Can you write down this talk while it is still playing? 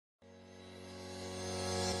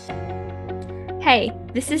Hey,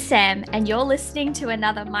 this is Sam, and you're listening to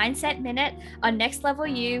another Mindset Minute on Next Level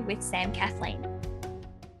You with Sam Kathleen.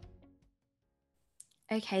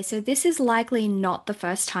 Okay, so this is likely not the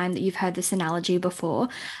first time that you've heard this analogy before,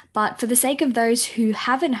 but for the sake of those who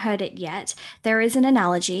haven't heard it yet, there is an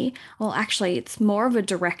analogy. Well, actually, it's more of a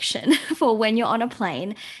direction for when you're on a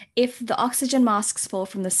plane. If the oxygen masks fall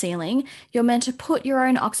from the ceiling, you're meant to put your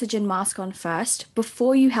own oxygen mask on first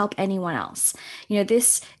before you help anyone else.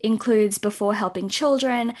 This includes before helping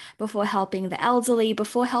children, before helping the elderly,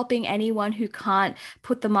 before helping anyone who can't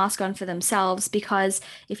put the mask on for themselves, because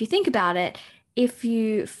if you think about it, if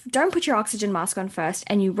you don't put your oxygen mask on first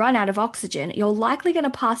and you run out of oxygen, you're likely going to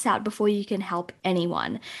pass out before you can help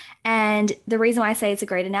anyone. And the reason why I say it's a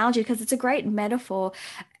great analogy, because it's a great metaphor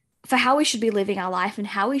for how we should be living our life and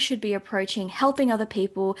how we should be approaching helping other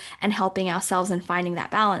people and helping ourselves and finding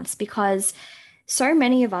that balance. Because so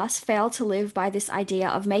many of us fail to live by this idea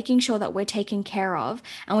of making sure that we're taken care of,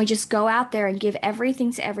 and we just go out there and give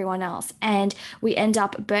everything to everyone else. And we end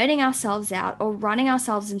up burning ourselves out or running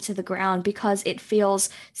ourselves into the ground because it feels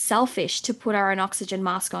selfish to put our own oxygen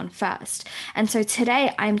mask on first. And so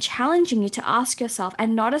today I'm challenging you to ask yourself,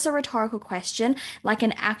 and not as a rhetorical question, like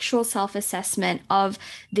an actual self-assessment of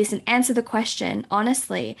this, and answer the question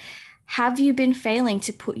honestly. Have you been failing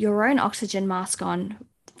to put your own oxygen mask on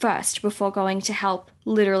first before going to help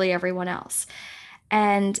literally everyone else?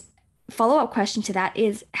 And follow-up question to that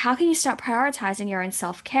is, how can you start prioritizing your own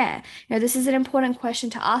self-care? This is an important question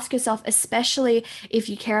to ask yourself, especially if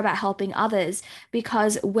you care about helping others,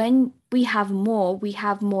 because when we have more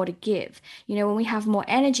to give. When we have more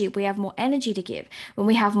energy, we have more energy to give. When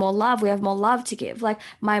we have more love, we have more love to give. Like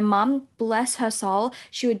my mum, bless her soul,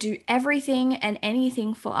 she would do everything and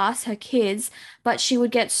anything for us, her kids, but she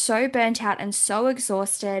would get so burnt out and so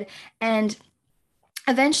exhausted, and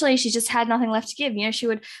eventually she just had nothing left to give. She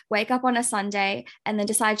would wake up on a Sunday and then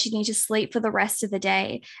decide she'd need to sleep for the rest of the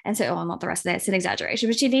day. And so, not the rest of the day, it's an exaggeration,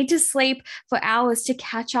 but she'd need to sleep for hours to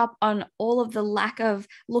catch up on all of the lack of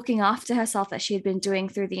looking after herself that she had been doing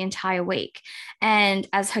through the entire week. And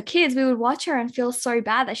as her kids, we would watch her and feel so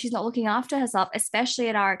bad that she's not looking after herself, especially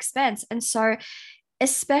at our expense. And so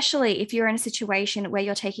especially if you're in a situation where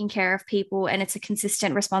you're taking care of people and it's a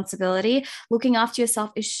consistent responsibility, looking after yourself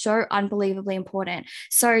is so unbelievably important.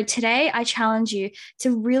 So today I challenge you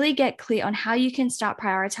to really get clear on how you can start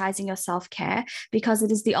prioritizing your self-care, because it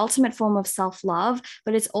is the ultimate form of self-love,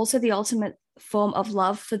 but it's also the ultimate form of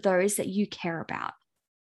love for those that you care about.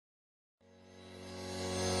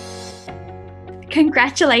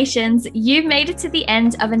 Congratulations, you've made it to the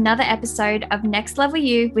end of another episode of Next Level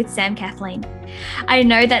You with Sam Kathleen. I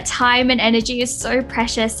know that time and energy is so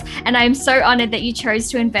precious, and I am so honored that you chose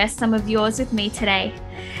to invest some of yours with me today.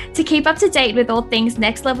 To keep up to date with all things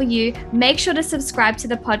Next Level You, make sure to subscribe to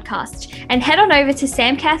the podcast and head on over to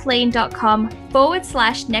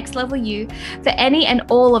samkathleen.com/Next Level You for any and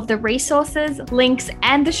all of the resources, links,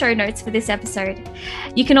 and the show notes for this episode.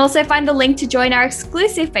 You can also find the link to join our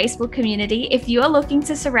exclusive Facebook community if you are looking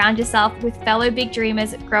to surround yourself with fellow big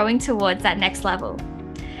dreamers growing towards that next level.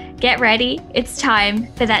 Get ready, it's time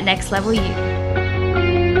for that next level you.